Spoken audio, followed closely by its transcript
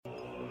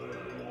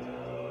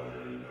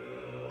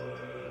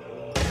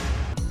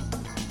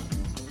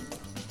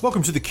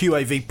Welcome to the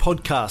QAV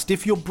podcast.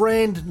 If you're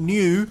brand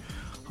new,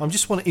 I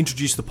just want to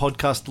introduce the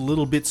podcast a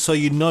little bit so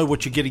you know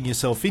what you're getting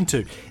yourself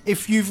into.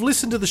 If you've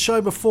listened to the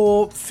show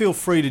before, feel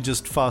free to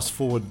just fast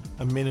forward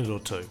a minute or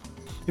two.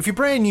 If you're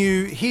brand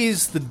new,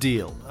 here's the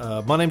deal.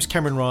 My name's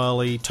Cameron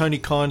Riley. Tony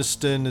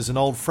Kynaston is an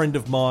old friend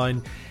of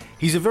mine.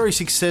 He's a very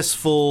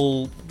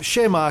successful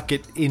share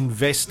market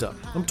investor.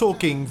 I'm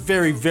talking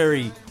very,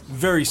 very,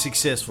 very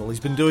successful. He's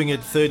been doing it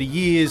 30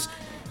 years.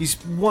 He's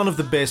one of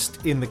the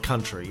best in the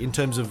country in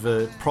terms of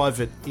a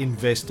private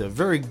investor.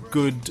 Very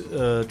good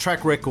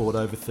track record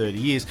over 30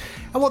 years.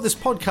 And what this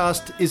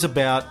podcast is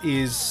about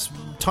is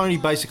Tony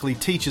basically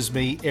teaches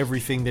me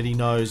everything that he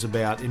knows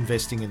about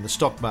investing in the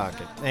stock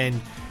market.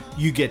 And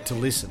you get to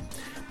listen.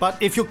 But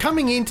if you're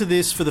coming into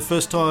this for the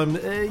first time,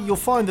 you'll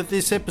find that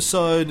this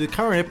episode, the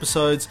current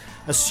episodes,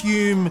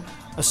 assume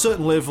a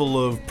certain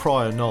level of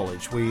prior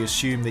knowledge. We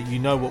assume that you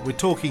know what we're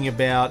talking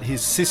about,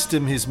 his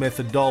system, his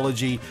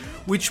methodology,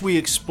 which we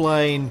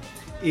explain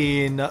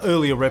in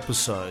earlier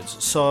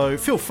episodes. So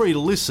feel free to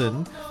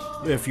listen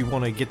if you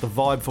want to get the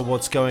vibe for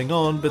what's going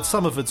on, but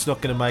some of it's not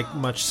going to make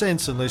much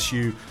sense unless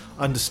you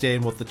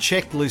understand what the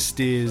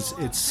checklist is,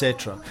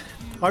 etc.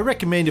 I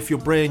recommend if you're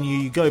brand new,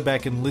 you go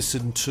back and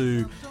listen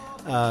to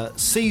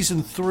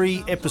Season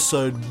 3,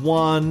 Episode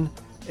 1,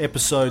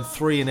 Episode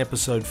 3 and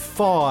Episode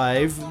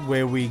 5,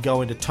 where we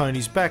go into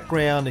Tony's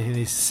background and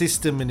his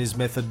system and his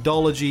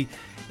methodology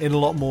in a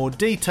lot more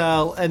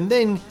detail, and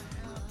then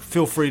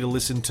feel free to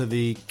listen to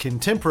the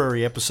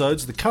contemporary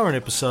episodes, the current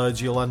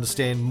episodes. You'll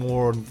understand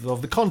more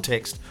of the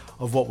context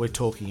of what we're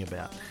talking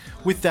about.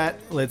 With that,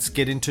 let's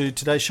get into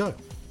today's show.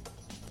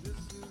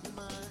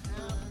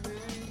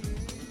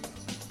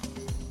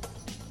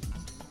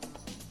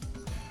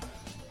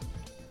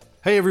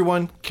 Hey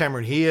everyone,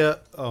 Cameron here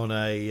on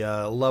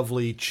a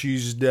lovely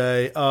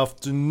Tuesday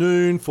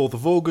afternoon, 4th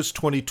of August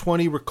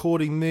 2020,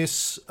 recording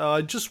this.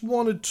 I just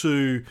wanted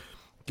to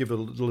give a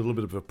little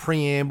bit of a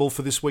preamble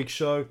for this week's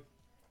show.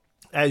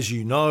 As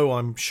you know,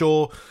 I'm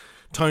sure,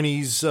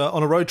 Tony's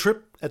on a road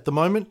trip at the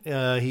moment.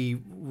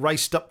 He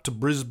raced up to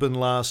Brisbane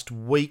last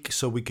week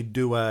so we could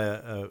do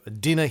a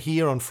dinner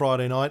here on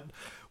Friday night,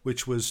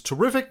 which was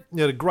terrific.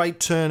 We had a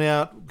great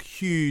turnout,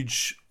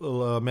 huge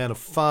amount of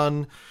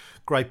fun.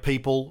 Great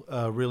people,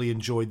 really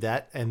enjoyed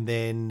that. And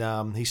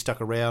then he stuck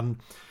around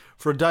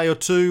for a day or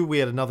two. We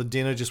had another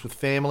dinner just with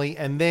family.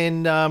 And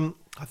then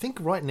I think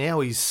right now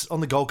he's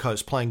on the Gold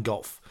Coast playing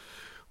golf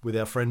with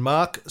our friend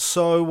Mark.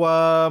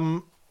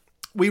 So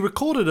we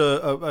recorded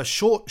a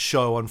short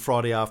show on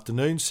Friday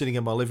afternoon sitting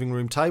at my living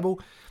room table.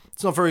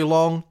 It's not very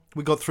long.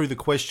 We got through the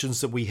questions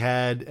that we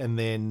had, and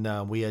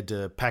then we had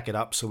to pack it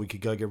up so we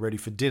could go get ready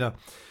for dinner.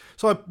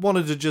 So I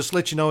wanted to just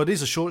let you know it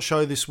is a short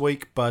show this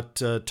week,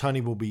 but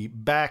Tony will be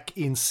back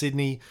in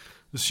Sydney,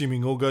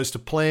 assuming all goes to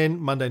plan,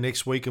 Monday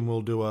next week, and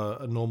we'll do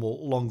a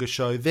normal longer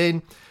show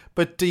then.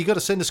 But you got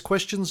to send us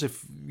questions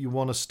if you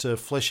want us to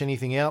flesh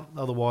anything out.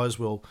 Otherwise,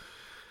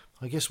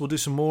 I guess we'll do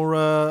some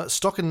more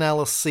stock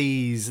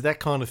analyses, that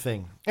kind of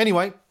thing.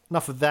 Anyway,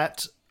 enough of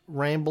that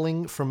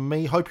rambling from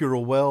me. Hope you're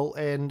all well,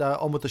 and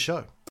on with the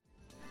show.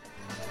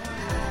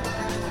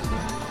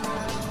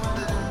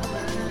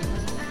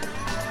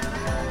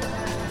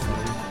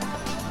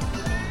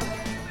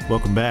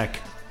 Welcome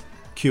back.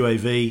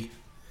 QAV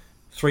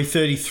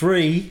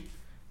 333,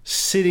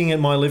 sitting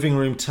at my living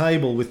room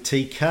table with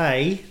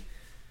TK.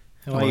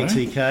 How are you,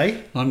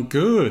 TK? I'm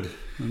good.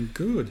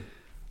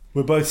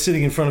 We're both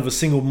sitting in front of a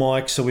single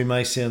mic, so we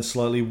may sound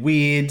slightly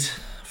weird.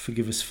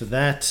 Forgive us for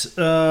that.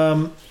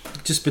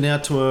 Just been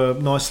out to a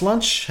nice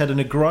lunch, had a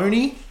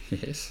Negroni.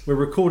 Yes. We're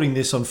recording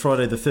this on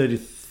Friday the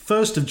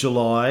 31st of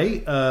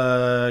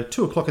July,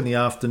 2 o'clock in the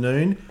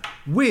afternoon,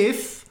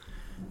 with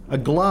a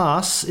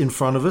glass in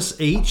front of us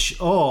each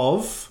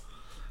of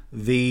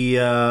the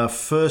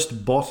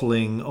first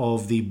bottling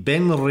of the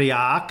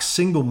Benriach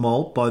single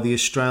malt by the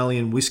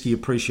Australian Whisky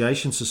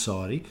Appreciation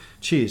Society.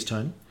 Cheers,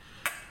 Tony.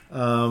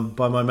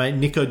 By my mate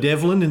Nico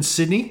Devlin in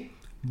Sydney.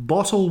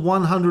 Bottle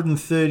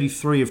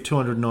 133 of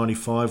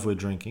 295 we're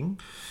drinking.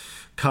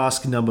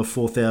 Cask number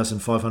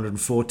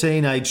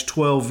 4514, aged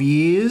 12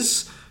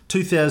 years.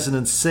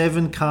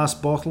 2007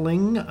 cask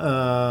bottling.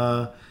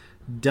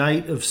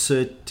 Date of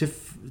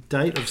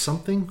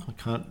something.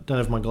 Don't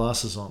have my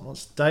glasses on.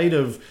 What's date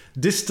of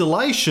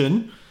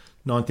distillation?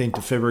 19th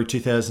of February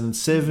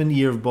 2007.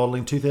 Year of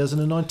bottling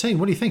 2019.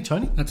 What do you think,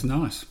 Tony? That's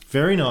nice.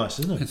 Very nice,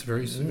 isn't it? It's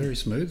very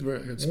smooth.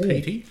 It's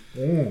peaty.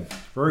 Very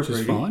which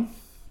pretty. is fine.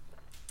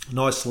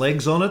 Nice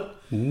legs on it.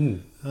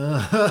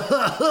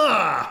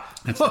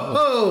 That's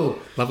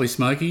lovely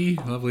smoky.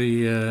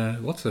 Lovely.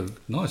 Lots of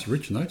nice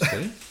rich notes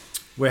there.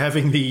 We're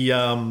having the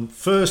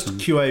first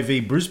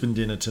QAV Brisbane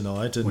dinner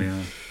tonight,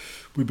 and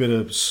we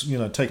better,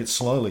 take it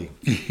slowly.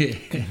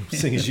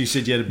 Seeing as you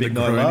said you had a big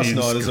night last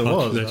night, as it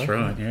was. That's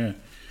right. Yeah,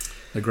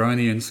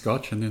 Negroni and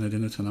Scotch, and then a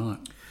dinner tonight.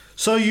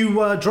 So you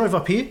drove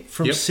up here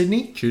from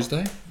Sydney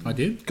Tuesday. I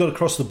did. Got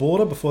across the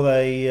border before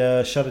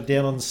they shut it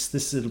down on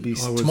this. It'll be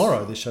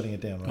tomorrow. They're shutting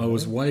it down. Right? I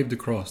was waved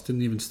across.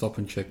 Didn't even stop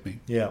and check me.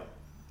 Yeah.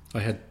 I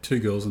had 2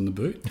 girls in the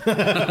boot.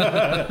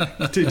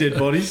 2 dead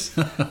bodies.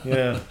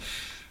 Yeah.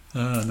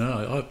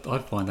 No, I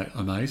find that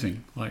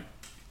amazing. Like,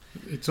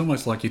 it's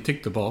almost like you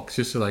tick the box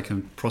just so they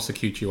can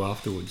prosecute you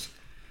afterwards.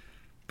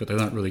 But they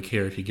don't really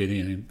care if you get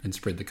in and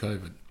spread the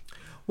COVID.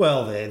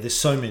 Well, there's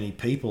so many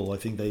people. I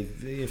think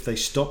if they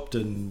stopped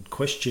and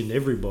questioned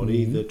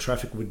everybody, the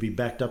traffic would be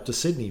backed up to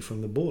Sydney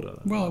from the border.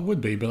 Well, it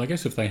would be, but I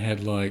guess if they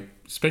had like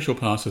special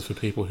passes for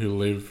people who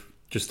live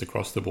just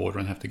across the border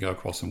and have to go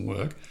across and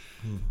work,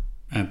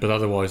 but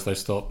otherwise they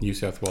stop New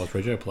South Wales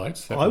rego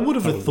plates. I would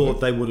have thought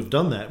they would have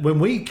done that. When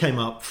we came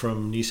up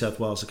from New South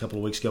Wales a couple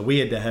of weeks ago, we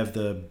had to have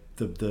the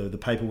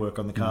paperwork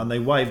on the car, and they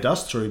waved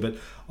us through, but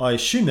I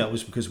assume that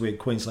was because we had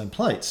Queensland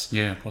plates.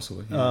 Yeah,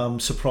 possibly. Yeah.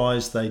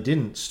 Surprised they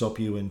didn't stop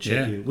you and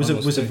check you. Was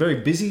it it very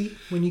busy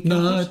when you came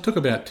No, across? it took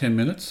about 10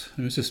 minutes.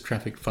 It was just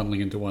traffic funneling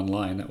into one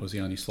lane. That was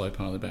the only slow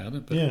part about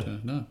it.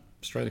 But no,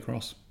 straight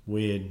across.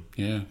 Weird.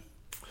 Yeah.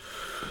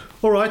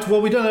 All right,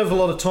 well, we don't have a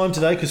lot of time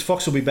today because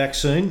Fox will be back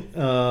soon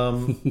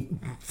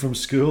from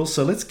school.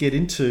 So let's get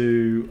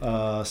into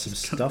some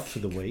stuff for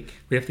the week.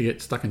 We have to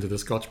get stuck into the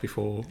scotch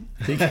before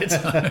he gets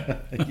home.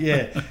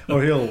 Yeah,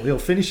 or he'll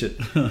finish it.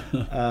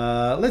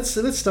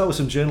 Let's start with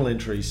some journal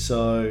entries.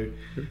 So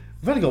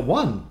we've only got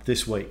one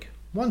this week.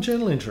 One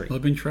journal entry. Well,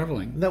 I've been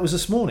travelling. And that was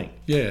this morning.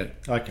 Yeah.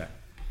 Okay.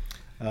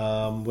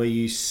 Where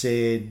you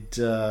said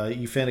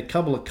you found a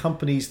couple of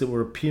companies that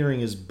were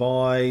appearing as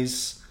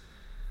buys.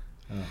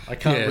 I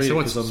can't read it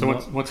because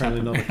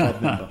I'm not a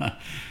club member.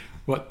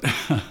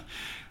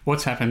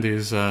 What's happened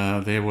is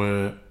there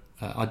were...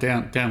 I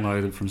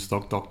downloaded from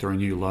Stock Doctor a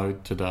new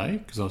load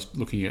today because I was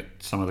looking at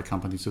some of the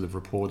companies that have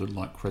reported,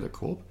 like Credit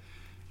Corp,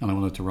 and I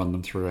wanted to run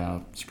them through our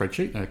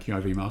spreadsheet, our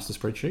QOV master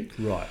spreadsheet.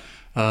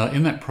 Right.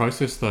 In that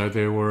process, though,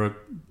 there were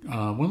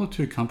 1 or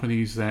 2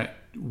 companies that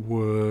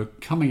were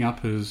coming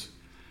up as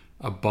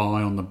a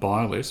buy on the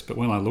buy list, but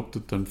when I looked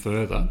at them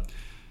further,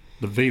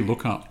 the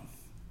VLOOKUP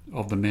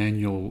of the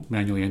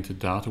manually entered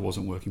data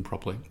wasn't working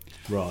properly.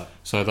 Right.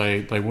 So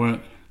they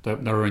weren't. They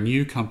were a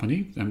new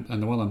company, and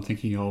the one I'm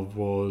thinking of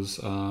was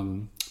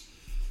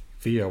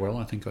VOL.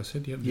 I think I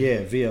said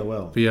Yeah,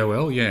 VOL.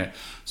 VOL, yeah.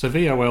 So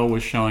VOL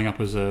was showing up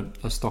as a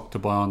stock to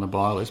buy on the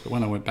buy list, but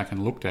when I went back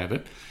and looked at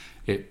it,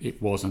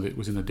 it wasn't. It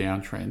was in a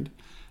downtrend,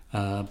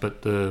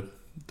 but the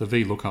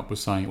VLOOKUP was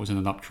saying it was in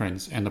an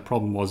uptrend, and the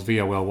problem was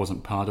VOL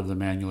wasn't part of the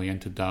manually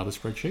entered data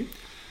spreadsheet.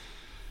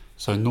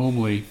 So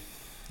normally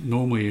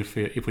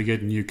if we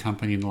get a new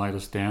company in the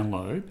latest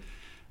download,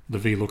 the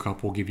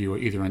VLOOKUP will give you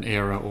either an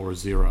error or a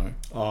 0.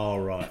 Oh,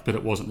 right. But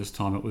it wasn't this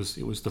time. It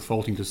was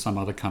defaulting to some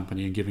other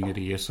company and giving it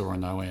a yes or a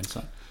no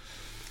answer.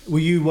 Were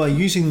you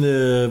using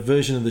the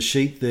version of the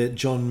sheet that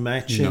John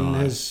Matchin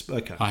has?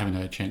 Okay. I haven't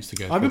had a chance to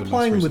go through I've been the most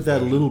playing with recent that a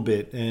version. little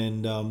bit,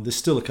 and there's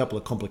still a couple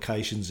of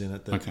complications in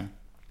it that Okay.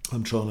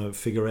 I'm trying to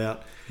figure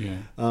out. Yeah.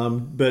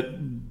 But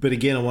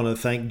again, I want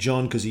to thank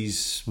John because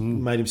he's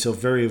made himself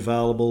very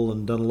available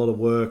and done a lot of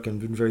work and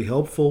been very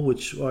helpful,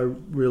 which I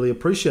really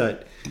appreciate.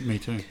 Me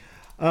too.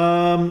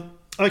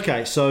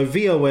 Okay, so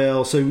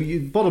VOL. So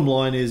bottom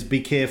line is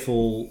be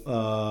careful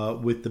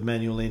with the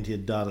manual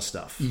entered data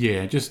stuff.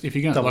 Yeah, just if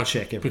you're going to Double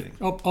check everything.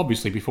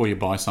 Obviously, before you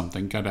buy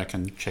something, go back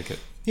and check it.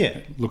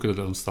 Yeah. Look at it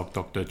on Stock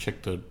Doctor.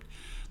 Check the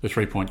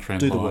 3-point trend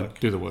Do the line. work.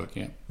 Do the work.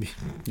 Yeah.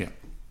 Yeah.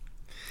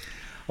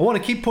 I want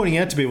to keep pointing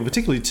out to people,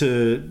 particularly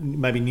to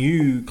maybe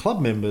new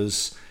club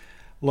members,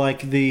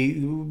 like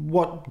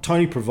what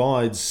Tony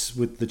provides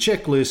with the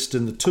checklist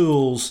and the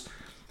tools.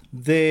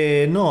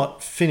 They're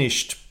not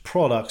finished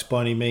products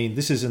by any means.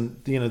 This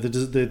isn't,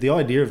 the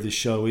idea of this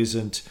show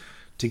isn't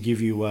to give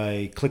you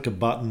a click a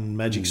button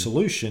magic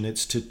solution.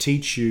 It's to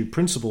teach you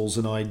principles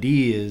and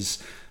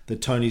ideas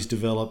that Tony's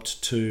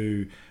developed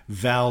to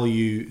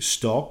value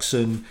stocks,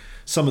 and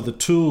some of the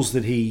tools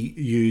that he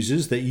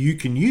uses that you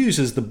can use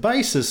as the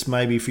basis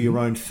maybe for your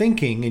own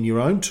thinking and your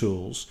own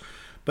tools,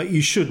 but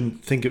you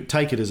shouldn't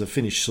take it as a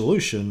finished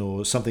solution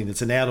or something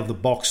that's an out of the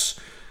box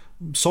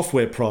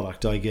software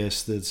product, I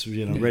guess, that's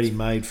ready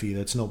made for you.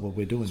 That's not what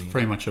we're doing here.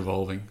 Very much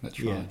evolving. That's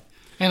right.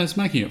 And it's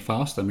making it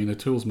faster. I mean, the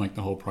tools make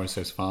the whole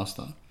process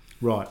faster.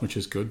 Right. Which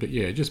is good. But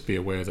yeah, just be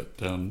aware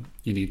that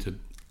you need to,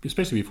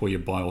 especially before you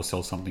buy or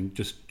sell something,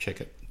 just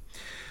check it.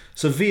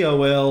 So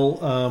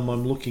VOL,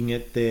 I'm looking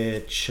at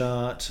their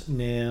chart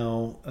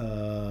now.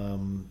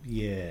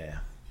 Yeah,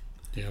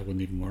 I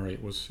wouldn't even worry.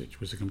 It was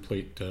a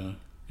complete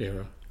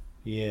error.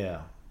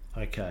 Yeah.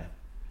 Okay.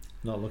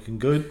 Not looking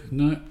good.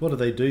 No. What do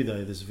they do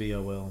though? This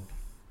VOL.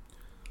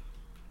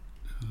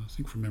 I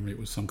think from memory it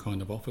was some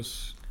kind of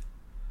office.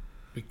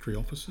 Victory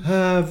Offices?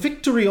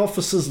 Victory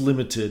Offices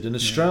Limited, an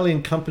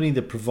Australian company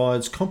that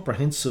provides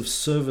comprehensive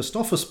serviced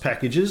office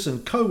packages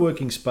and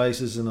co-working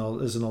spaces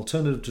as an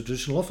alternative to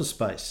traditional office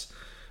space.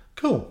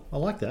 Cool. I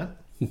like that.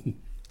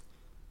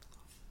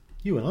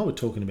 You and I were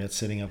talking about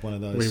setting up one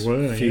of those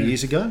a few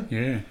years ago.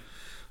 Yeah.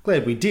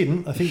 Glad we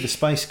didn't. I think the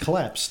space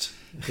collapsed.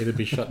 It'd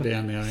be shut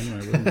down now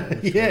anyway,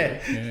 wouldn't it?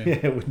 Yeah,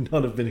 it would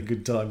not have been a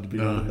good time to be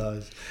one of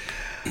those.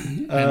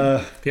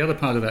 The other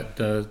part of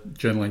that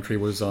journal entry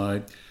was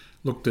I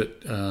looked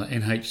at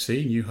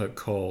NHC, New Hope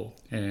Coal,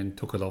 and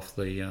took it off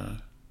the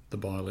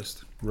buy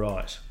list.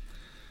 Right.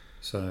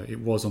 So it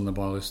was on the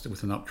buy list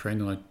with an uptrend,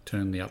 and I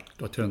turned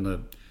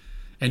the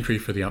entry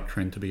for the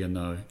uptrend to be a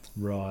no.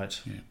 Right.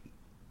 Yeah.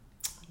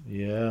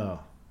 Yeah.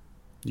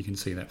 You can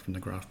see that from the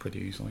graph pretty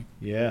easily.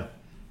 Yeah.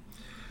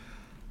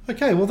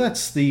 Okay, well,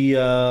 that's the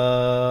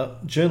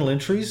journal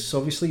entries.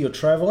 Obviously, you're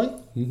travelling.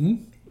 Mm-hmm.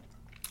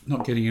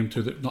 Not getting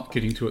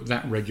to it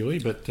that regularly,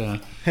 but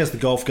How's the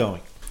golf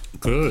going?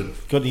 good.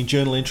 Got any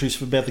journal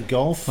entries about the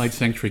golf? Played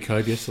Sanctuary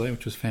Cove yesterday,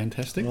 which was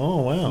fantastic.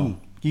 Oh, wow.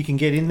 You can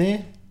get in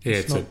there? Yeah,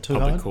 it's a not too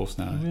public hard? course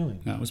now. Oh, really?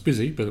 No, it was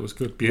busy, but it was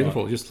good.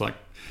 Beautiful, just like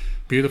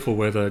beautiful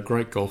weather,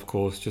 great golf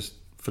course. Just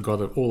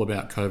forgot all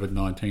about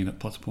COVID-19 at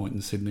Potts Point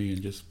in Sydney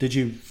and just... Did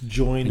you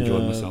join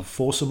Enjoyed a myself.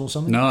 foursome or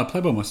something? No, I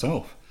play by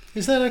myself.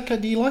 Is that okay?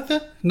 Do you like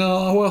that?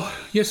 No, well,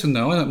 yes and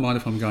no. I don't mind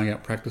if I'm going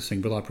out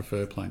practicing, but I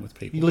prefer playing with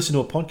people. You listen to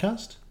a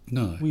podcast?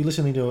 No. Were you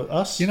listening to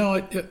us? You know,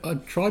 I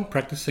tried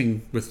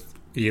practicing with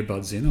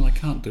earbuds in and I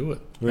can't do it.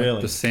 Really?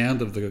 Like the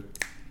sound of the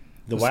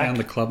whack? sound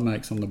the club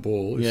makes on the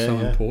ball is so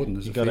important.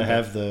 As You've a got to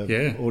feedback. have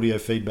the audio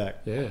feedback.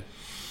 Yeah.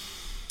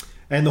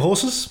 And the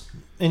horses?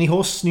 Any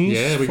horse news?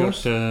 Yeah, for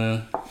us?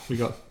 we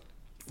got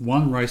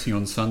one racing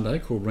on Sunday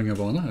called Ring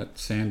of Honour at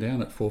Sandown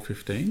at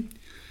 4:15,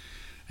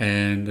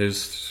 and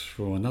there's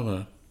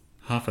another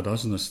half a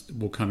dozen that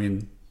will come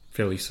in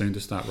fairly soon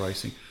to start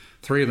racing.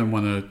 3 of them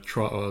won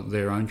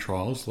their own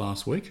trials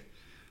last week,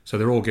 so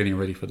they're all getting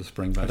ready for the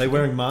spring. Basically. Are they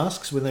wearing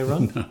masks when they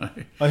run? No.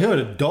 I heard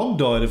a dog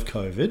died of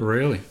COVID.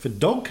 Really? If a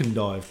dog can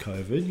die of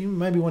COVID,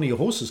 maybe one of your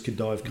horses could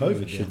die of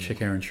COVID. We should check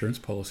our insurance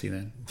policy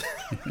then.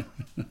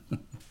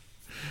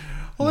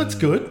 Well, that's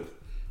good.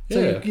 So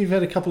Yeah. you've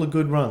had a couple of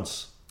good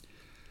runs.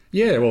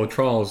 Yeah, well, the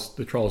trials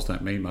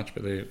don't mean much,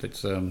 but it's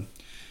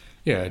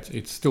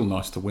still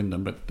nice to win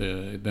them, but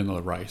they're not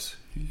a race.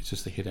 It's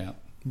just a hit out.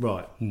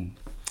 Right.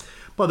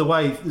 By the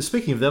way,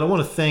 speaking of that, I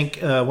want to thank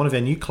one of our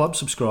new club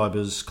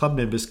members,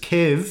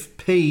 Kev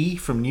P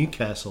from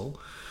Newcastle,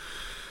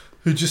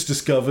 who just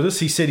discovered us.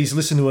 He said he's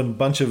listened to a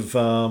bunch of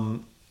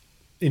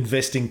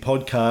investing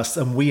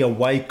podcasts, and we are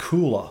way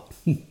cooler,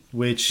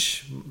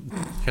 which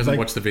Hasn't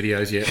watched the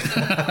videos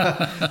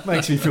yet.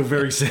 makes me feel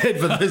very sad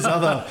for those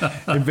other...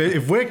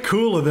 If we're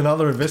cooler than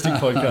other investing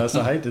podcasts,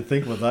 I hate to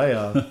think what they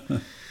are.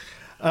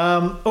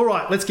 All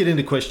right, let's get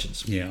into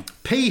questions. Yeah.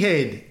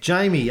 P-Head,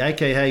 Jamie,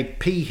 a.k.a.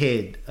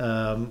 P-Head.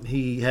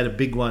 He had a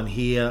big one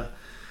here.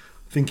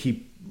 I think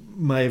he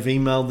may have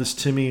emailed this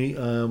to me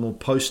or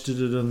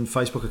posted it on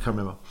Facebook. I can't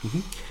remember.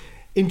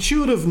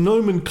 Intuitive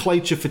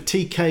nomenclature for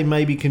TK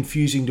may be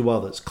confusing to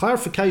others.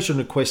 Clarification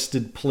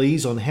requested,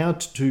 please, on how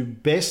to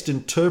best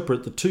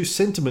interpret the 2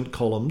 sentiment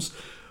columns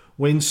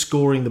when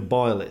scoring the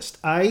buy list.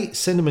 A,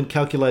 sentiment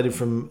calculated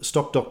from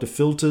Stock Doctor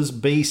filters.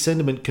 B,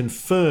 sentiment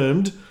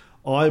confirmed,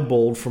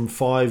 eyeballed from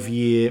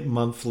 5-year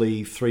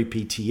monthly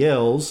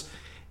 3PTLs,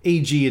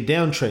 e.g. a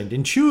downtrend.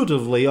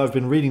 Intuitively, I've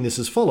been reading this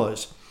as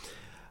follows.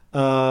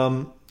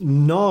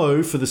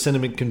 No for the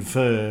sentiment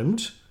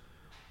confirmed.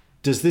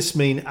 Does this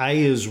mean A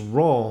is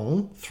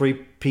wrong,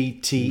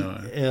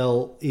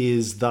 3PTL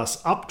is thus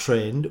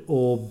uptrend,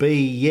 or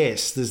B,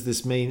 yes, does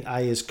this mean A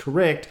is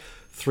correct,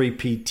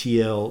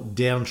 3PTL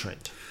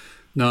downtrend?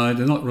 No,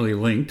 they're not really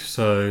linked.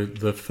 So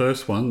the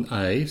first one,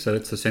 A, so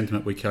that's the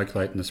sentiment we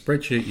calculate in the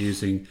spreadsheet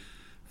using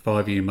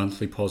 5-year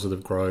monthly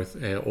positive growth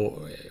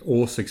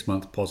or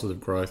 6-month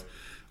positive growth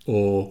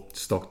or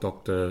Stock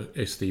Doctor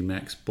SD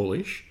Max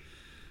bullish.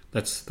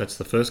 That's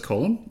the first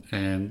column,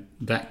 and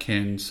that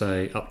can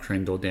say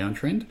uptrend or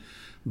downtrend.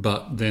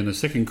 But then the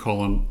second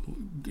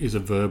column is a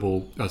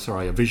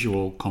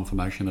visual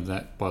confirmation of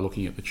that by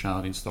looking at the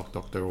chart in Stock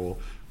Doctor or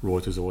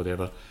Reuters or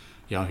whatever,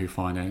 Yahoo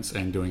Finance,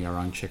 and doing our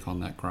own check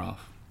on that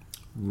graph.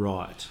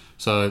 Right.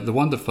 So the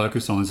one to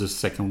focus on is the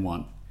second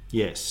one.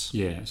 Yes.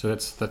 Yeah. So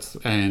that's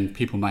and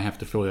people may have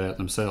to fill that out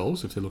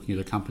themselves if they're looking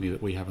at a company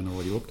that we haven't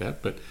already looked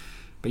at, but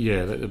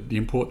yeah, the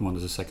important one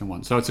is the second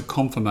one. So it's a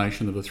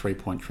confirmation of the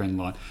 3-point trend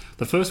line.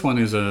 The first one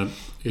is a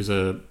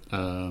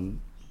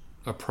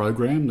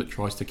program that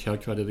tries to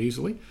calculate it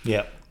easily.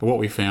 Yeah. But what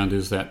we found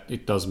is that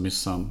it does miss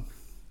some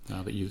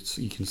that you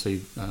can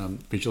see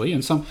visually,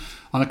 and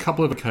on a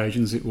couple of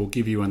occasions it will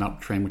give you an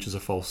uptrend, which is a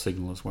false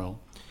signal as well.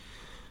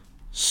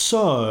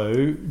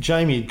 So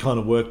Jamie had kind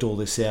of worked all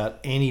this out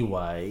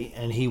anyway,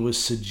 and he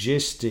was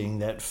suggesting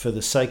that for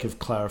the sake of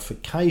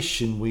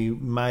clarification, we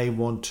may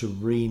want to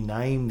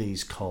rename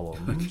these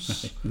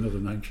columns. Okay. Another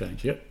name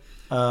change, yep.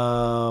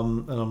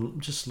 And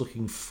I'm just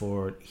looking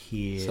for it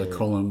here. So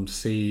column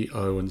C,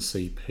 O, and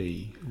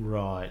CP.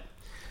 Right.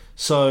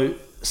 So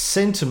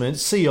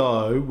sentiment,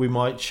 CO, we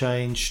might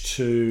change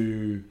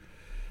to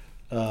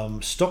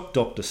Stock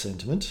Doctor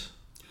sentiment.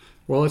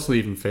 Well, that's not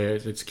even fair.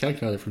 It's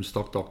calculated from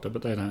Stock Doctor,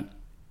 but they don't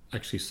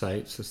actually say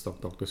it's the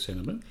Stock Doctor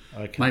sentiment.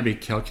 Okay. Maybe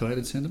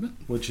calculated sentiment.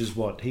 Which is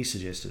what he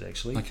suggested,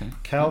 actually. Okay.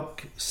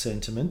 Calc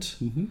sentiment.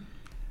 Mm-hmm.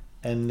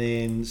 And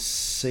then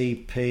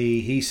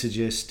CP, he's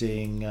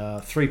suggesting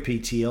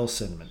 3PTL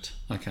sentiment.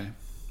 Okay,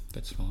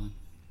 that's fine.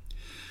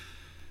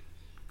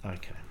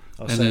 Okay.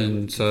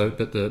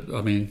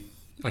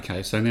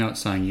 Okay, so now it's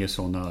saying yes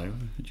or no,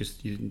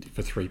 just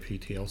for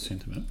 3PTL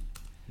sentiment.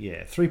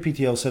 Yeah,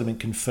 3PTL sentiment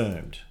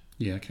confirmed.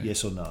 Yeah, okay.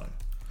 Yes or no.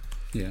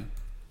 Yeah.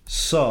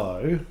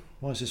 So,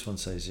 why does this one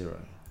say 0?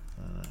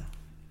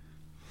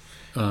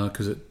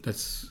 Because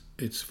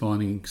it's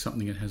finding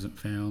something it hasn't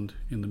found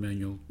in the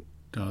manual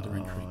data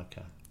entry.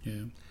 Okay.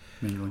 Yeah,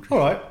 manual entry.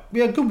 All right.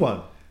 Yeah, good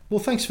one. Well,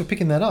 thanks for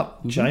picking that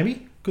up,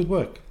 Jamie. Good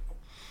work.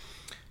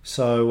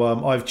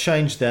 So I've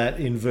changed that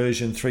in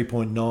version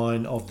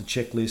 3.9 of the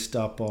checklist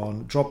up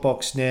on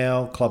Dropbox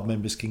now. Club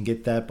members can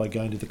get that by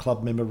going to the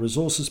club member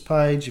resources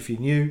page if you're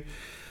new.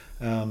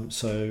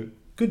 So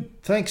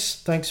good.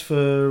 Thanks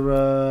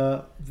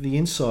for the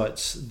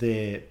insights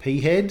there,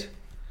 P-Head.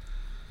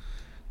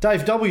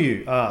 Dave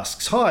W.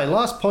 asks, hi,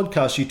 last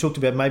podcast you talked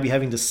about maybe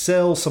having to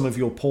sell some of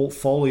your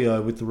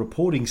portfolio with the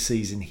reporting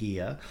season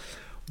here.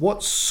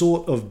 What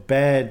sort of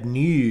bad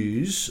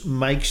news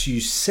makes you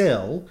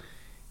sell?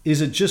 Is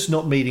it just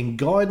not meeting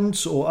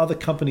guidance or other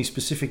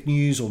company-specific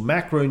news or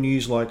macro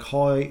news like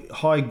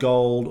high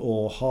gold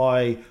or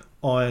high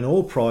iron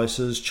ore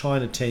prices,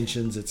 China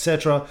tensions,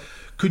 etc.?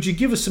 Could you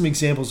give us some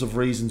examples of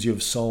reasons you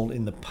have sold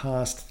in the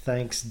past?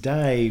 Thanks,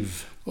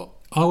 Dave. Well,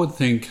 I would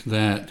think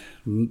that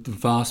the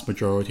vast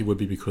majority would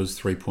be because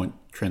 3-point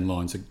trend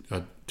lines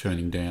are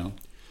turning down.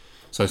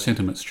 So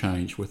sentiment's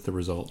changed with the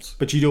results.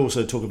 But you'd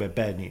also talk about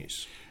bad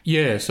news.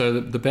 Yeah,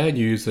 so the bad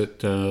news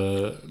that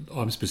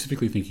I'm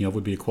specifically thinking of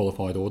would be a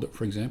qualified audit,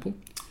 for example.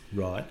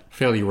 Right.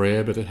 Fairly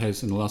rare, but it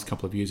has, in the last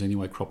couple of years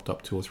anyway, cropped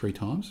up 2 or 3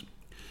 times.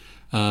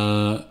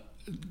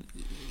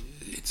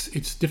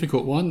 It's a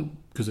difficult one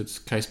because it's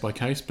case by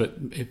case, but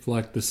if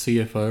like the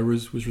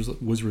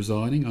CFO was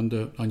resigning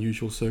under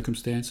unusual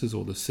circumstances,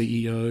 or the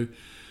CEO,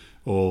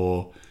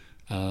 or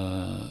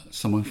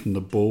someone from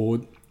the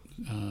board,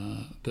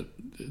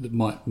 that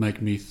might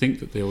make me think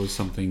that there was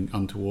something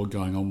untoward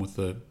going on with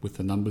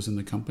the numbers in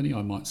the company,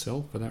 I might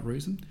sell for that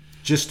reason.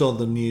 Just on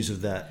the news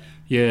of that.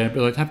 Yeah,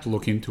 but I'd have to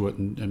look into it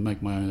and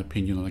make my own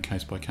opinion on a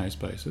case-by-case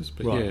basis.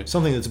 But right. Yeah,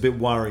 something that's a bit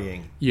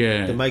worrying.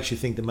 Yeah. That makes you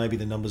think that maybe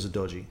the numbers are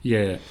dodgy.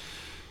 Yeah.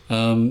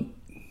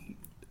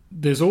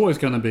 There's always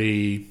going to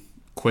be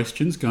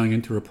questions going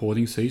into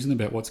reporting season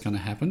about what's going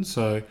to happen.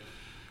 So,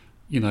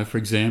 for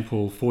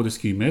example,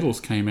 Fortescue Metals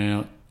came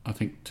out, I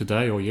think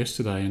today or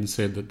yesterday, and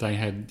said that they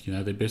had,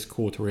 their best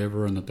quarter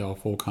ever, and that they were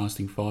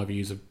forecasting 5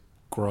 years of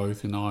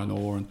growth in iron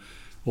ore and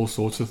all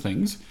sorts of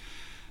things.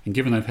 And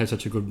given they've had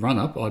such a good run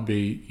up, I'd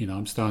be,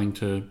 I'm starting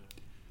to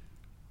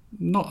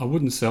I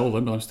wouldn't sell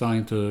them, but I'm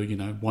starting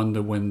to,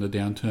 wonder when the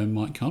downturn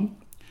might come.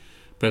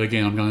 But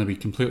again, I'm going to be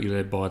completely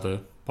led by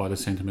the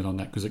sentiment on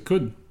that, because it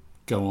could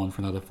go on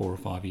for another 4 or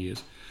 5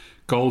 years.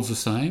 Gold's the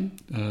same.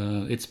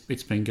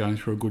 It's been going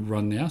through a good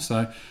run now,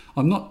 so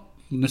I'm not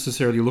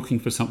necessarily looking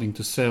for something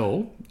to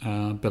sell,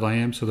 but I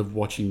am sort of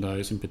watching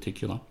those in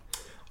particular.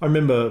 I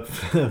remember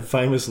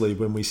famously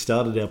when we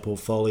started our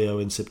portfolio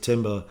in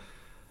September,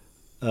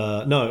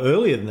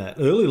 earlier than that,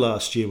 early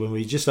last year,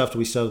 when just after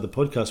we started the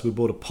podcast, we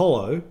bought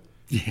Apollo,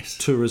 yes,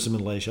 Tourism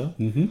and Leisure,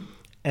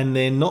 and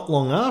then not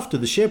long after,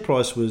 the share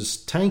price was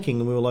tanking,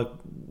 and we were like,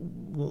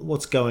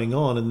 what's going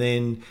on? And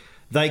then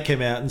they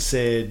came out and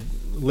said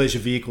leisure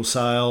vehicle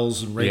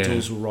sales and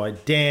rentals were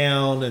right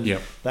down, and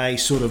they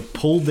sort of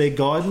pulled their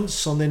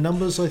guidance on their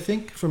numbers, I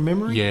think, from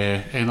memory.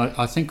 Yeah, and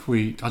I think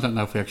I don't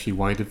know if we actually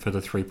waited for the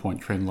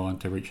 3-point trend line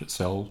to reach its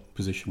sell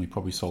position. We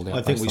probably sold out.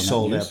 I think we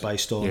sold out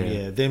based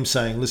on them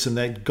saying, listen,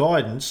 that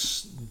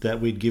guidance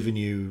that we'd given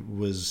you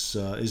is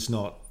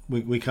not,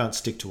 we can't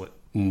stick to it.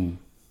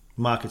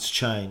 Market's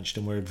changed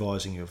and we're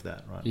advising you of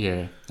that, right?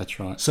 Yeah, that's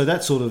right. So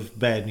that's sort of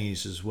bad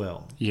news as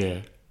well.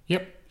 Yeah,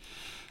 yep.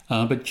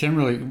 But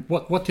generally,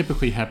 what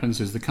typically happens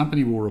is the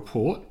company will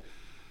report,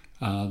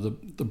 the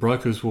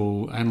brokers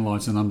will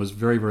analyse the numbers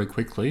very, very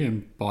quickly,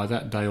 and by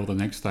that day or the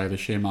next day, the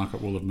share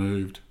market will have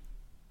moved,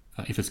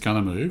 if it's going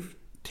to move,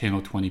 10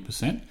 or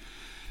 20%.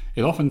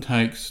 It often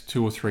takes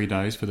 2 or 3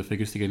 days for the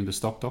figures to get into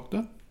Stock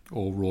Doctor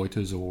or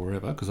Reuters or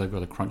wherever, because they've got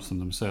to crunch them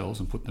themselves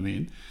and put them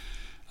in.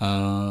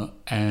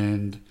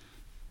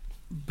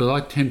 But I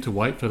tend to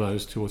wait for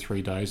those 2 or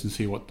 3 days and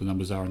see what the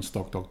numbers are in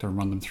Stock Doctor and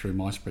run them through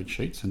my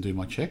spreadsheets and do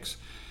my checks.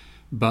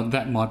 But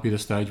that might be the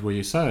stage where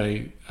you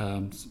say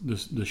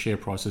the share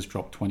price has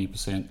dropped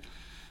 20%,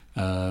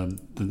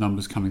 the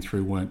numbers coming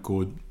through weren't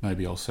good,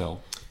 maybe I'll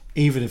sell.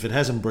 Even if it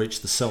hasn't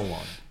breached the sell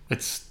line?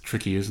 It's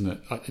tricky,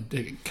 isn't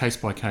it? Case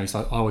by case,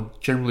 I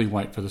would generally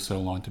wait for the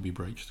sell line to be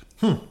breached.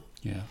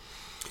 Yeah.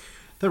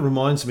 That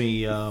reminds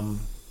me, I'm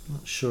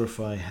not sure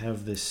if I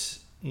have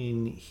this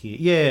in here.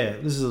 Yeah,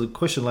 this is a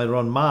question later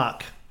on.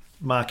 Mark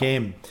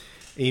M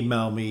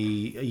emailed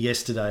me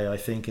yesterday, I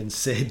think, and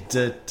said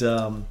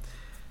that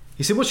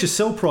he said, what's your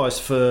sell price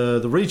for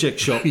the reject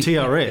shop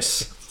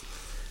TRS?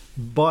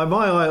 By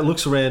my eye, it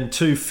looks around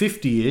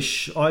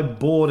 250-ish. I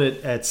bought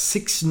it at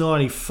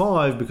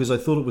 $6.95 because I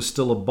thought it was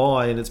still a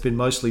buy, and it's been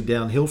mostly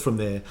downhill from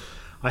there.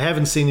 I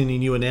haven't seen any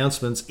new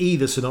announcements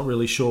either, so not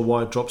really sure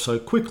why it dropped so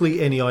quickly.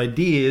 Any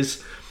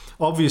ideas?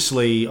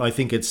 Obviously, I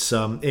think it's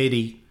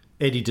Eddie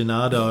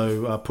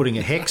Donato putting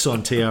a hex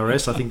on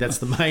TRS. I think that's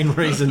the main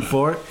reason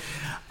for it.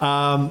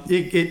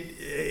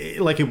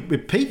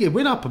 It peaked. It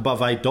went up above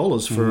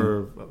 $8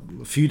 for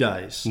a few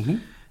days,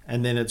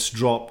 and then it's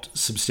dropped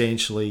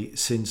substantially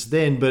since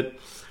then. But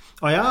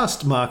I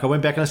asked Mark. I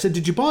went back and I said,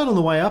 "Did you buy it on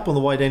the way up, on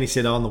the way down?" He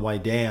said, "On the way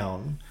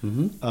down,"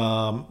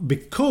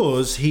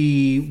 because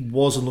he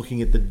wasn't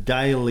looking at the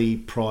daily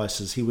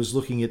prices. He was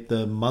looking at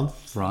the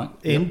month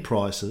end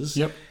prices,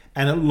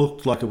 and it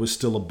looked like it was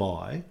still a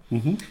buy.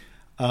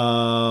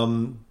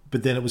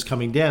 But then it was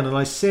coming down, and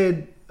I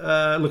said,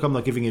 look, I'm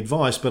not giving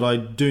advice, but I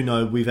do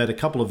know we've had a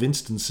couple of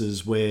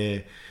instances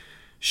where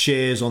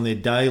shares on their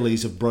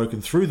dailies have broken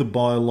through the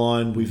buy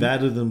line. We've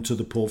added them to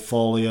the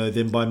portfolio.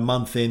 Then by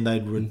month end,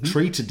 they'd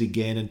retreated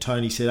again. And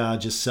Tony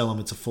said, just sell them.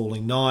 It's a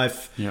falling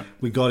knife.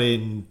 We got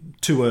in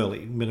too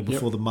early, a minute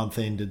before the month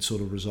end had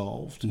sort of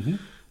resolved.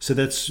 So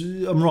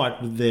I'm right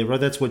there, right?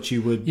 That's what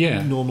you would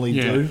normally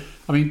do.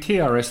 I mean,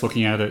 TRS,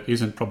 looking at it,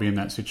 isn't probably in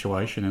that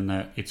situation in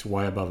that it's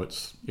way above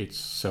its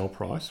sell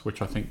price,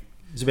 which I think...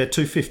 It's about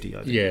 $250,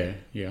 I think.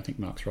 Yeah, I think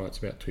Mark's right. It's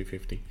about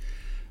 $250.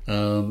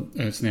 And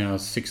it's now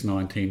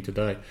 $6.19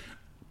 today.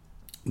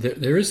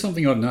 There is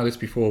something I've noticed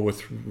before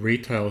with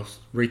retailers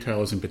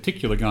in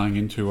particular going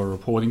into a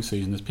reporting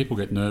season, is people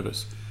get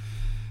nervous.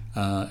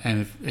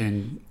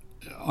 And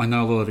I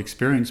know a lot of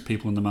experienced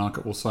people in the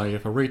market will say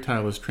if a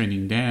retailer's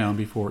trending down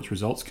before its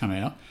results come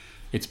out,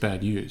 it's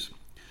bad news.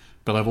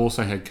 But I've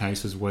also had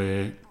cases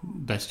where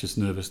that's just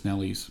nervous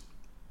Nellies,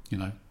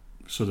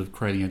 sort of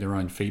creating their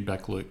own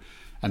feedback loop,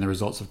 and the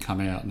results have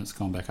come out and it's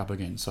gone back up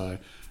again. So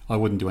I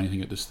wouldn't do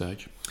anything at this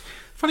stage.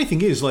 Funny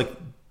thing is, the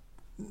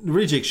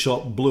Reject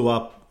Shop blew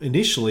up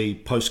initially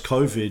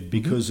post-COVID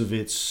because of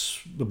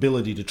its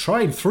ability to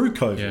trade through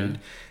COVID.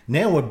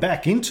 Now we're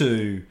back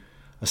into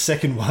a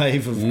second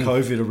wave of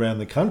COVID around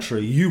the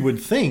country. You would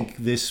think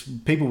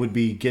people would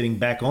be getting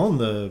back on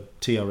the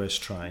TRS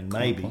train,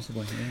 maybe.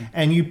 Possibly, yeah.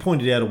 And you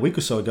pointed out a week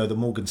or so ago that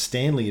Morgan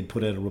Stanley had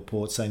put out a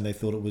report saying they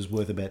thought it was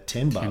worth about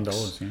 $10.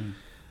 $10, yeah.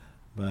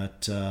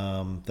 But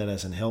that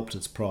hasn't helped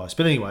its price.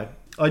 But anyway,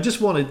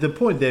 the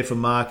point there for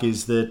Mark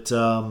is that,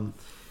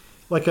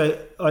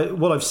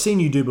 what I've seen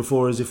you do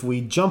before is if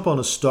we jump on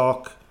a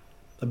stock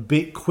a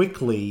bit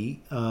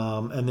quickly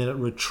and then it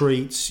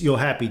retreats, you're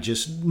happy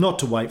just not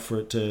to wait for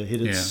it to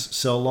hit its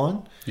sell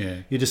line.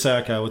 Yeah. You just say,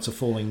 okay, well, it's a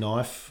falling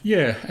knife.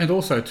 Yeah, and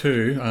also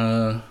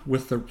too,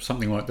 with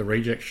something like the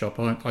Reject Shop,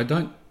 I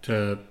don't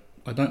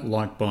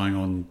like buying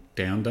on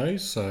down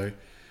days. So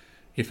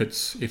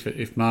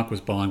if Mark was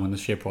buying when the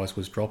share price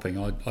was dropping,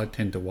 I'd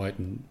tend to wait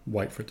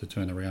for it to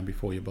turn around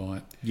before you buy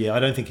it. Yeah,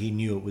 I don't think he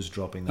knew it was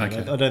dropping though.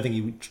 Okay. I don't think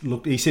he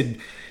looked. He said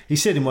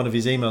in one of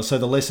his emails. So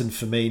the lesson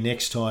for me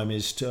next time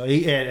is to.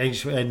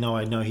 I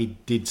know he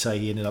did say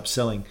he ended up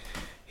selling.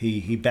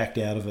 He backed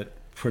out of it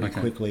pretty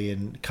quickly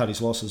and cut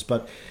his losses.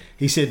 But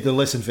he said the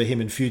lesson for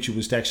him in future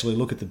was to actually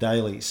look at the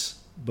dailies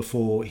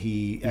before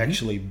he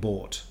actually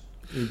bought.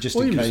 Just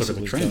in case look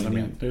at the trend. I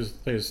mean,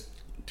 there's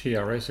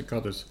TRS. It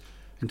got us.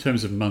 In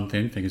terms of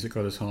month-end figures, it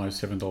got as high as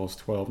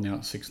 $7.12. Now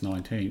it's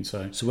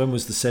 $6.19. So when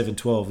was the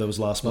 $7.12? That was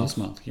last month? Last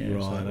month, yeah.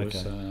 Right, so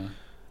it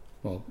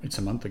was, it's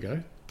a month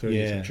ago,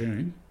 30th of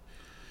June.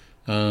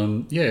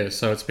 So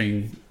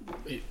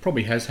it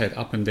probably has had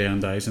up and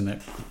down days in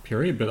that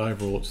period, but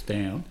overall it's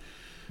down.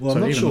 Well,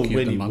 I'm not sure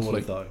when he bought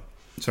it, though.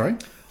 Sorry?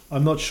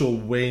 I'm not sure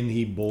when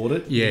he bought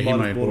it. Yeah, he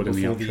may have bought it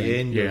before the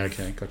end. Yeah,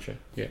 okay, gotcha.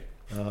 Yeah.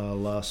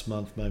 Last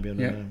month, maybe, I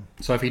don't know.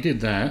 So if he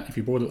did that, if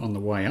he bought it on the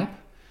way up,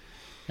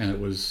 and it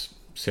was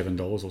 $7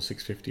 or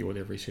 $6.50 or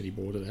whatever he said he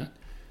bought it at,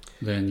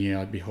 then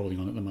I'd be holding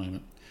on at the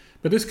moment.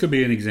 But this could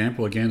be an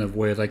example again of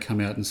where they come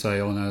out and say,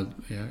 "Oh no,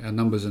 our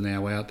numbers are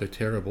now out; they're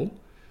terrible.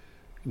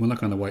 We're not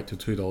going to wait till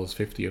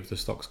 $2.50 if the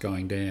stock's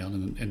going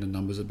down and the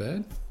numbers are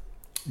bad."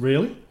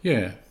 Really?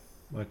 Yeah.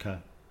 Okay.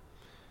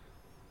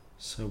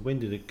 So when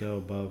did it go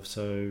above?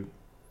 So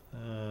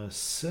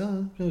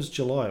it was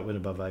July. It went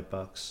above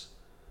 $8.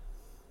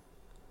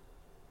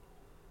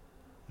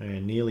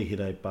 And nearly hit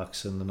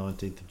 $8 on the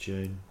 19th of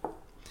June.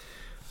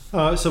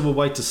 All right, so we'll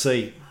wait to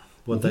see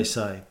what they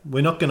say.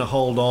 We're not going to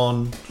hold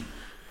on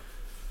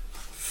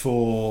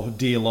for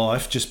dear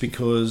life just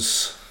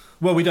because,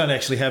 well, we don't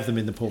actually have them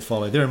in the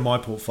portfolio. They're in my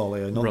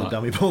portfolio, not the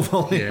dummy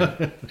portfolio.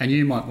 Yeah. And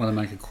you might want to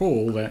make a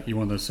call that you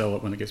want to sell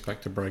it when it gets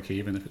back to break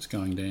even if it's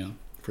going down,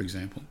 for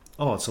example.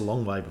 Oh, it's a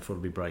long way before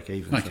it'll be break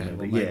even. Okay,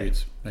 well, maybe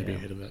it's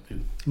ahead of that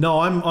then. No,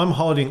 I'm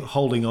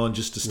holding on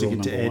just to stick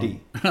it to Eddie.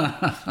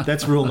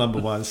 That's rule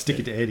number one. Stick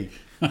it to Eddie.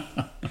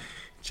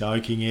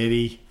 Joking,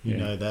 Eddie. You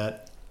know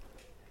that.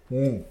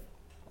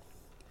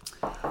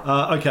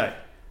 Okay.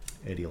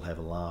 Eddie will have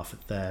a laugh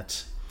at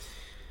that.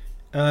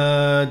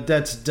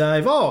 That's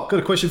Dave. Oh, got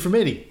a question from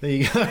Eddie. There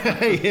you go.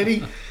 Hey,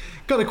 Eddie.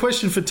 Got a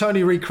question for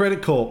Tony Re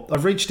Credit Corp.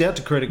 I've reached out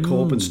to Credit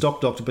Corp and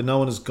Stock Doctor, but no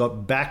one has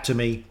got back to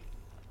me.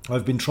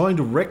 I've been trying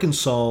to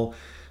reconcile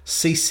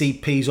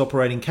CCP's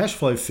operating cash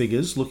flow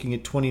figures, looking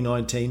at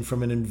 2019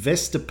 from an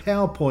investor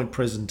PowerPoint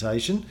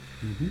presentation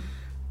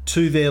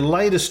to their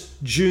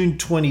latest June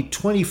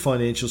 2020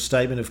 financial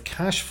statement of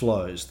cash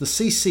flows. The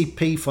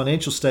CCP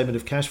financial statement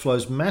of cash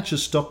flows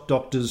matches Stock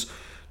Doctor's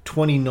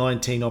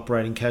 2019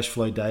 operating cash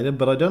flow data,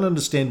 but I don't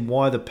understand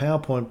why the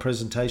PowerPoint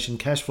presentation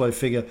cash flow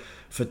figure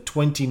for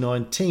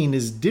 2019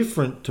 is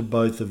different to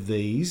both of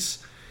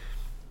these.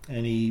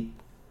 And he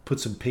put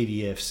some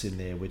PDFs in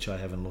there, which I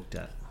haven't looked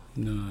at.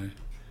 No.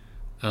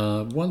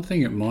 One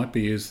thing it might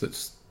be is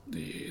that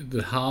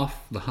the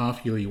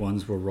half yearly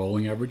ones were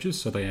rolling averages,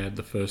 so they add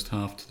the first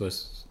half to the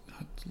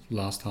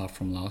last half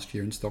from last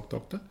year in Stock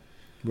Doctor.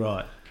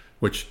 Right.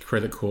 Which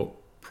Credit Corp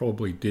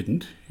probably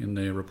didn't in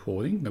their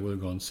reporting. They would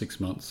have gone 6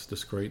 months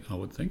discrete, I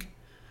would think.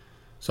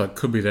 So it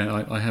could be that.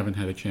 I haven't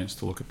had a chance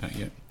to look at that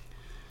yet.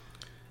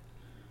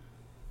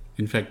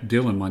 In fact,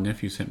 Dylan, my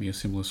nephew, sent me a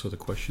similar sort of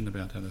question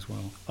about that as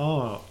well.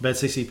 Oh, about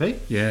CCP?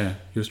 Yeah,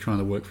 he was trying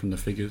to work from the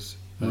figures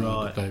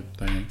right.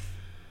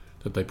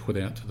 that they put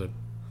out to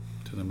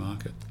the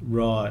market.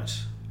 Right.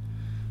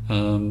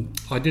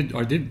 I did.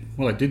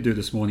 What I did do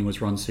this morning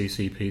was run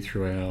CCP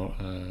through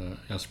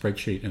our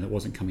spreadsheet, and it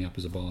wasn't coming up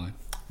as a buy.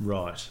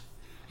 Right.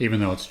 Even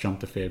though it's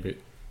jumped a fair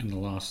bit in the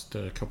last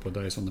couple of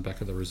days on the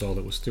back of the result,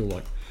 it was still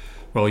like,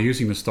 well,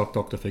 using the Stock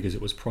Doctor figures,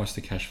 it was price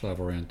to cash flow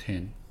of around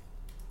 10.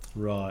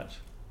 Right.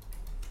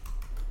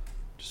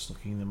 Just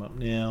looking them up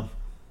now.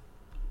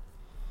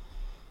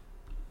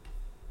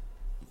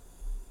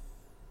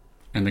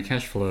 And the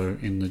cash flow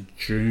in the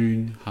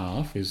June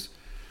half is,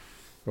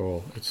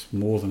 well, it's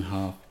more than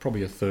half,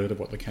 probably a third of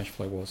what the cash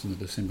flow was in the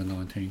December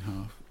 19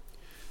 half.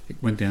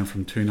 It went down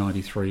from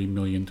 293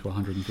 million to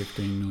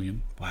 115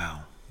 million.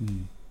 Wow.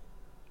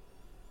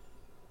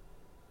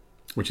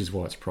 Which is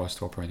why its price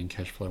to operating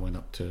cash flow went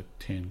up to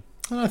 10.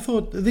 And I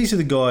thought these are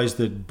the guys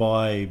that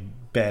buy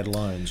bad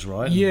loans,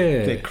 right?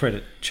 Yeah. They're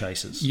credit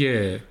chasers.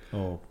 Yeah.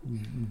 Or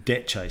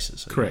debt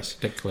chasers. Correct.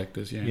 Debt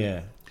collectors,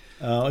 yeah.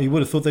 Yeah. You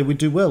would have thought they would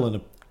do well in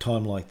a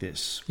time like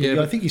this. But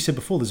Yeah. I think you said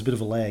before there's a bit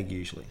of a lag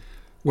usually.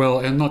 Well,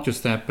 and not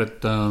just that, but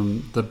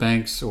the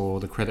banks or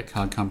the credit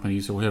card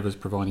companies or whoever's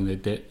providing their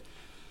debt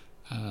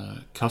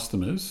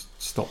customers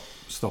stop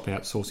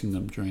outsourcing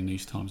them during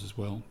these times as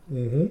well.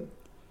 Mm-hmm.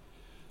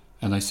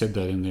 And they said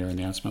that in their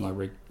announcement. I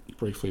read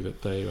briefly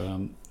that they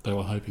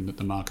were hoping that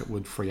the market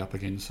would free up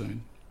again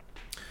soon.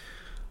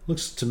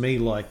 Looks to me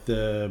like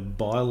the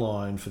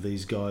byline for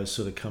these guys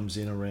sort of comes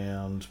in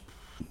around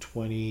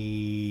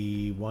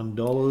 $21,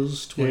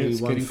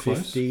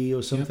 $21.50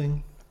 or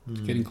something. Yep.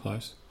 It's getting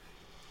close.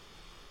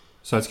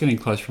 So it's getting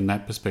close from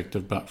that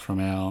perspective, but from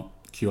our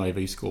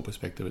QAV score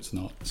perspective, it's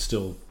not.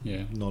 Still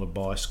not a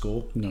buy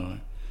score. No.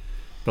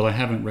 But I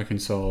haven't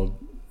reconciled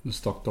the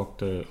Stock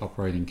Doctor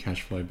operating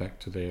cash flow back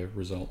to their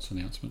results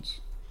announcements.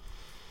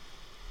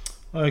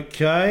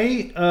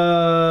 Okay,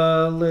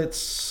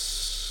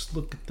 let's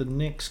look at the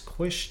next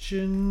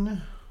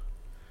question.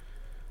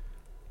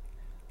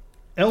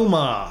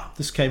 Elmar,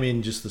 this came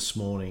in just this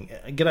morning.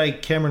 G'day,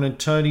 Cameron and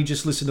Tony.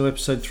 Just listened to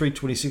episode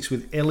 326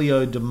 with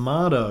Elio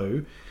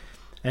D'Amato,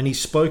 and he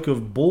spoke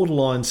of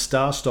borderline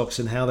star stocks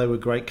and how they were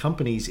great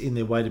companies in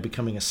their way to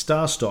becoming a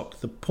star stock.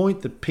 The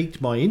point that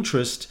piqued my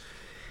interest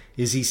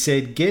is he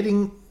said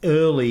getting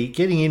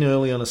in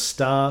early on a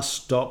star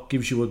stock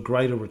gives you a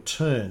greater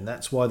return.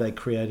 That's why they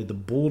created the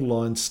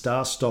borderline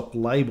star stock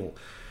label.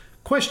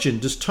 Question,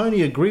 does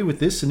Tony agree with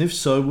this? And if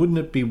so, wouldn't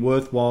it be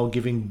worthwhile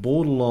giving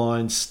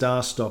borderline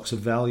star stocks a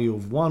value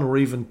of 1 or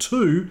even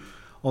 2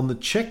 on the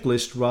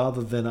checklist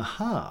rather than a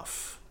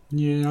half?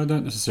 Yeah, I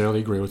don't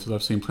necessarily agree with it.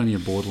 I've seen plenty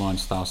of borderline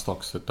star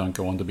stocks that don't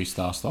go on to be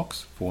star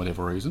stocks for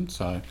whatever reason.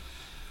 So,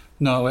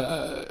 no,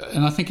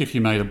 and I think if you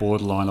made a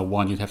borderline a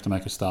 1, you'd have to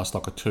make a star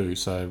stock a 2.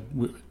 So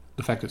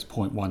the fact it's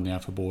 0.1 now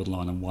for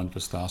borderline and 1 for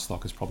star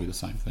stock is probably the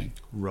same thing.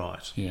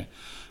 Right. Yeah.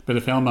 But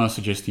if Elmar's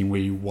suggesting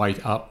we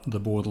weight up the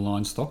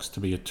borderline stocks to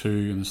be a 2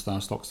 and the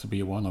star stocks to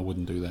be a 1, I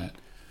wouldn't do that.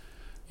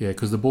 Yeah,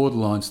 because the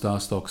borderline star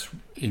stocks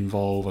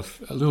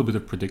involve a little bit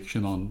of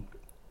prediction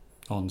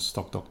on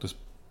Stock Doctor's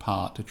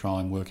part to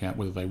try and work out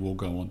whether they will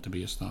go on to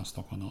be a star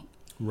stock or not.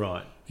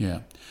 Right.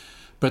 Yeah.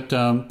 But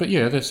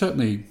yeah, they're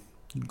certainly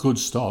good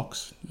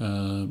stocks,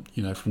 from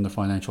the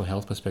financial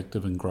health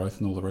perspective and growth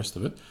and all the rest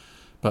of it.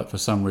 But for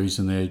some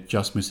reason, they're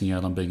just missing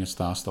out on being a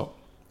star stock.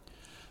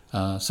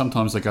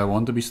 Sometimes they go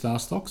on to be star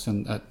stocks,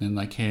 and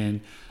they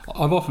can.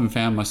 I've often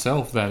found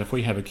myself that if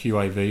we have a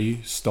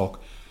QAV stock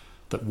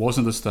that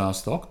wasn't a star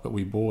stock, but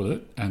we bought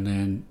it, and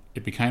then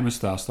it became a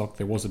star stock,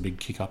 there was a big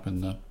kick up in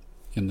the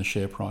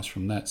share price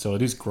from that. So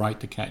it is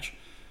great to catch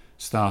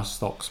star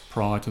stocks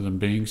prior to them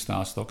being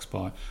star stocks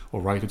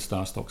or rated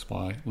star stocks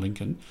by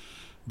Lincoln.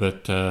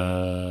 But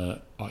I'm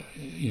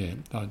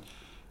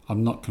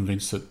not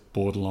convinced that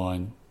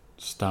borderline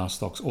star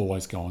stocks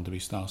always go on to be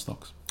star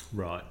stocks.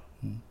 Right.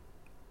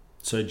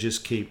 So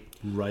just keep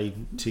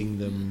rating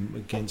them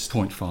against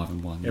 0.5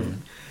 and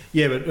 1.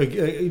 Yeah, but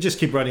just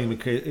keep rating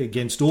them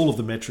against all of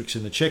the metrics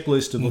in the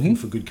checklist and looking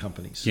for good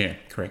companies. Yeah,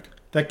 correct.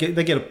 They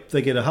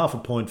get a half a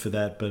point for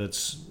that, but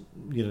it's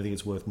I think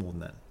it's worth more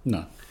than that.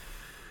 No.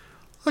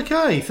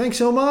 Okay, thanks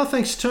Elmar,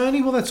 thanks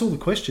Tony. Well, that's all the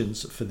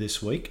questions for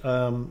this week.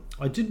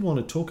 I did want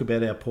to talk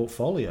about our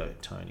portfolio,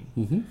 Tony.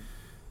 Mm-hmm.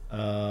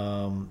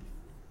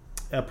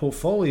 Our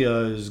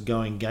portfolio is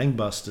going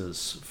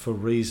gangbusters for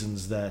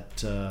reasons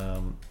that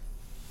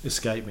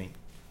escape me.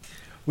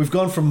 We've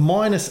gone from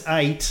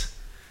 -8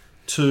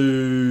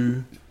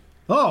 to...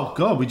 Oh,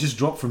 God, we just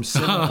dropped from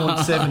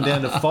 7.7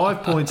 down to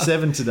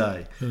 5.7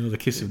 today. The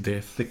kiss of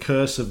death. The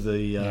curse of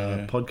the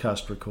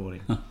podcast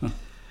recording.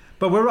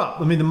 But we're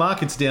up. I mean, the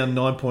market's down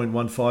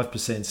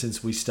 9.15%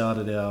 since we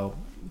started our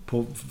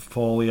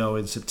portfolio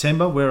in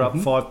September. We're up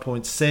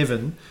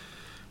 5.7.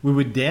 We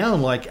were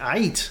down like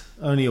 8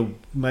 only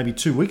maybe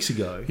 2 weeks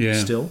ago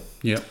still.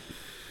 Yep.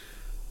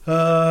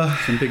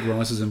 Some big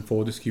rises in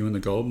Fortescue and the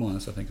gold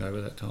miners, I think,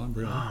 over that time.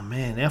 Really. Oh,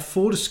 man. Our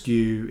first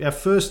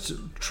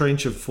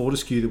trench of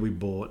Fortescue that we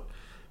bought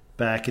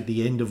back at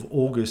the end of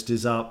August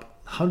is up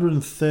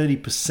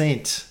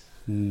 130%.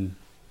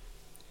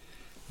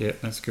 Yeah,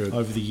 that's good.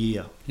 Over the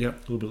year. Yep. A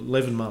little bit,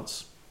 11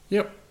 months.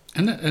 Yep.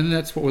 And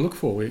that's what we look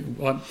for.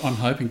 I'm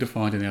hoping to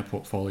find in our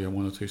portfolio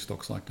 1 or 2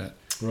 stocks like that.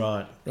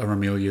 Right. A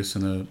Ramelius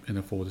and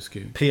a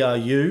Fortescue.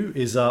 PRU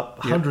is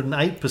up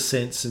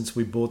 108% since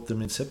we bought them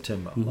in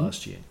September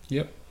last year.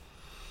 Yep.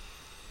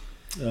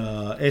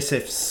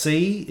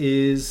 SFC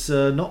is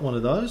not one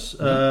of those.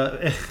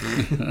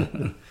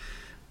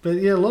 But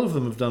yeah, a lot of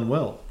them have done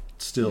well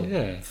still.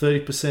 Yeah.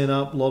 30%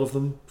 up, a lot of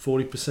them,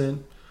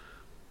 40%.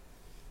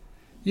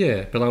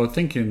 Yeah, but I would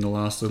think in the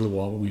last little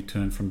while when we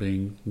turned from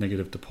being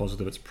negative to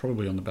positive, it's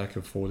probably on the back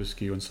of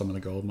Fortescue and some of the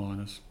gold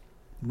miners.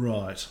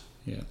 Right.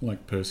 Yeah,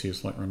 like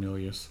Perseus, like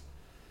Ramelius.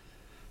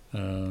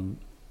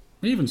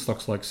 Even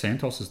stocks like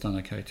Santos has done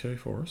okay too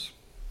for us.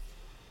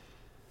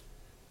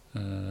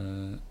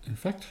 In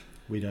fact...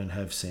 We don't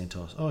have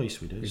Santos. Oh,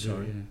 yes, we do.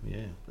 Sorry.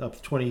 Yeah.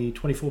 Up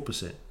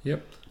 24%.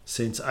 Yep.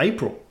 Since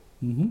April.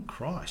 Mm-hmm.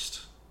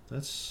 Christ.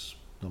 That's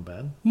not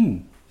bad.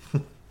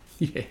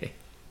 Yeah.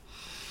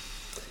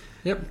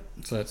 Yep.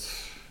 So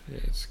it's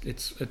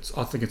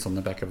I think it's on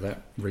the back of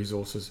that,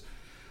 resources.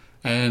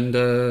 And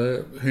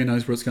who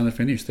knows where it's going to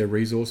finish. They're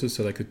resources,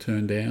 so they could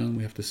turn down.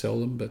 We have to sell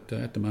them, but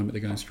at the moment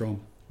they're going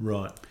strong.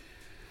 Right.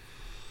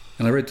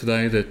 And I read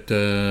today that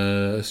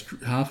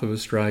half of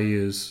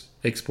Australia's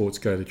exports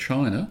go to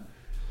China,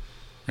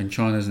 and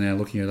China's now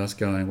looking at us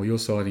going, well, you're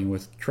siding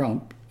with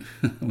Trump.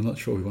 I'm not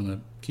sure we want to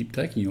keep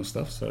taking your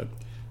stuff, so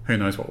who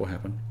knows what will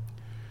happen.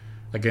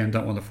 Again,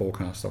 don't want to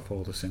forecast off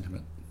all the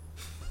sentiment.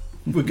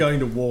 We're going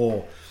to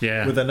war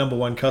with our number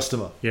one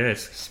customer. Yeah,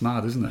 it's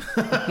smart, isn't it?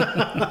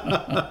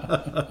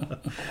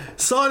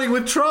 Siding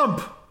with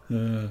Trump.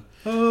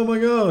 Oh my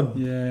God.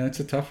 Yeah, it's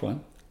a tough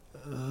one.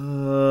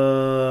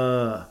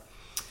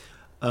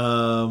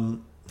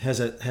 How's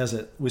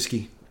that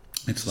whiskey?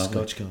 It's lovely.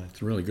 Scotch going.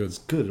 It's really good. It's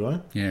good,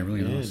 right? Yeah,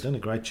 really nice. Yeah, done a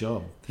great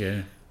job.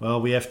 Yeah. Well,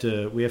 we have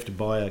to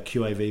buy a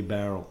QAV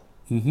barrel.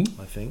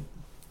 I think.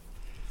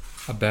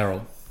 A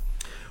barrel.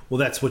 Well,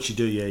 that's what you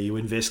do. Yeah, you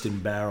invest in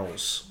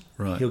barrels.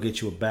 Right. He'll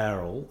get you a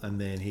barrel,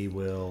 and then he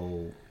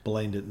will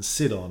blend it and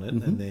sit on it,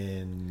 and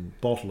then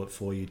bottle it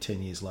for you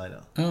 10 years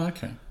later. Oh,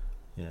 okay.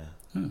 Yeah.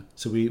 Huh.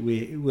 So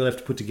we'll have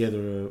to put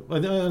together I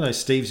know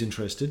Steve's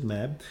interested,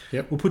 Mab.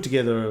 Yep. We'll put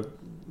together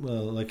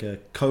a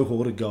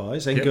cohort of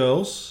guys and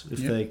girls if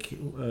they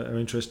are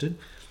interested,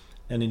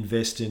 and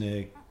invest in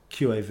a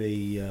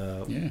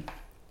QAV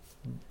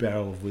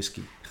barrel of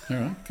whiskey. All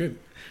right, good.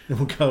 And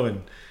we'll go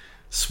and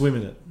swim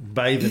in it,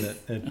 bathe in it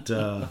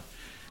at...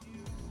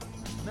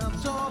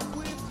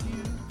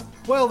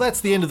 Well,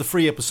 that's the end of the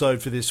free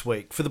episode for this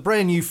week. For the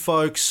brand new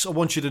folks, I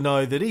want you to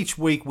know that each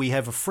week we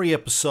have a free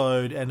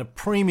episode and a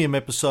premium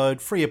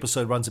episode. Free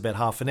episode runs about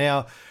half an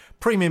hour.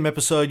 Premium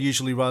episode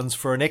usually runs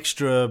for an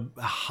extra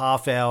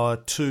half hour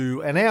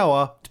to an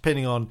hour,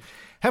 depending on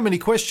how many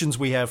questions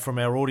we have from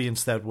our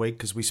audience that week,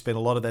 because we spend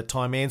a lot of that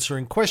time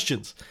answering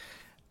questions.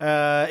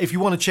 If you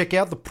want to check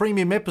out the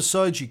premium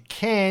episodes, you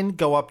can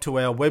go up to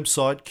our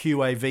website,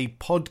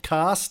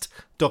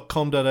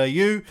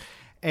 qavpodcast.com.au,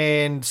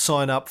 and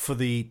sign up for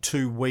the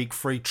 2-week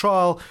free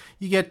trial.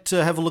 You get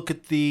to have a look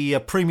at the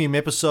premium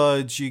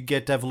episodes. You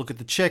get to have a look at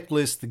the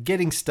checklist, the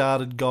getting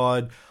started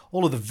guide,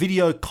 all of the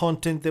video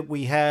content that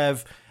we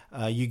have.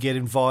 You get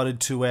invited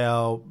to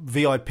our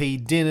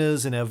VIP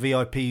dinners and our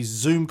VIP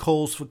Zoom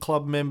calls for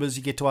club members.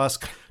 You get to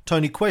ask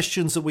Tony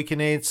questions that we can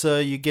answer.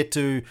 You get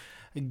to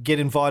get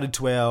invited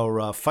to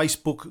our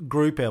Facebook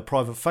group, our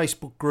private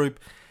Facebook group,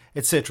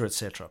 etc.,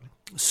 etc.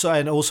 So,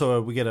 and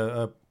also we get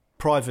a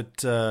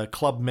private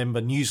club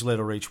member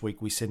newsletter each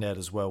week we send out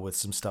as well with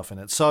some stuff in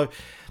it. So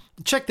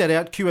check that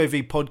out,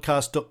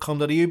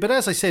 qavpodcast.com.au. But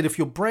as I said, if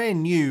you're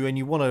brand new and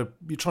you're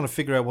trying to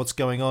figure out what's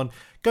going on,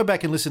 go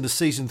back and listen to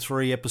Season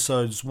 3,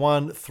 Episodes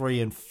 1,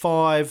 3 and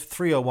 5,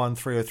 301,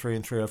 303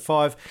 and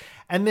 305.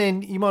 And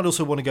then you might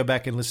also want to go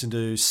back and listen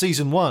to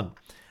Season 1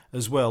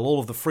 as well, all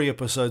of the free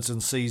episodes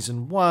in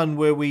Season 1,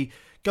 where we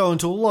go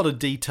into a lot of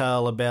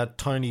detail about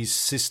Tony's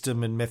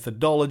system and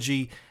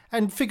methodology,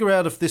 and figure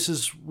out if this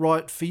is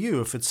right for you,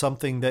 if it's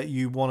something that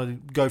you want to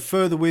go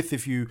further with,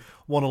 if you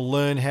want to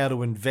learn how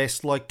to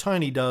invest like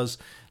Tony does,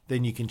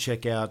 then you can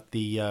check out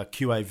the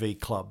QAV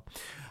Club.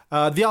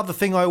 The other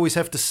thing I always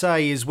have to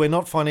say is we're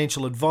not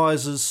financial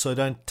advisors, so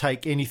don't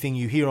take anything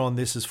you hear on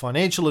this as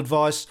financial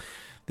advice.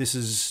 This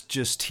is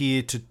just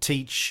here to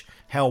teach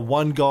how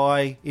one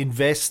guy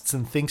invests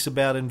and thinks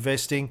about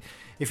investing.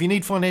 If you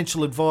need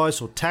financial advice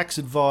or tax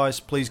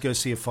advice, please go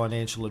see a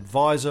financial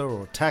advisor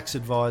or a tax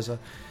advisor.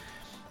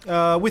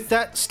 With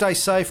that, stay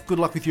safe, good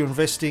luck with your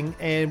investing,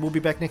 and we'll be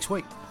back next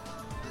week.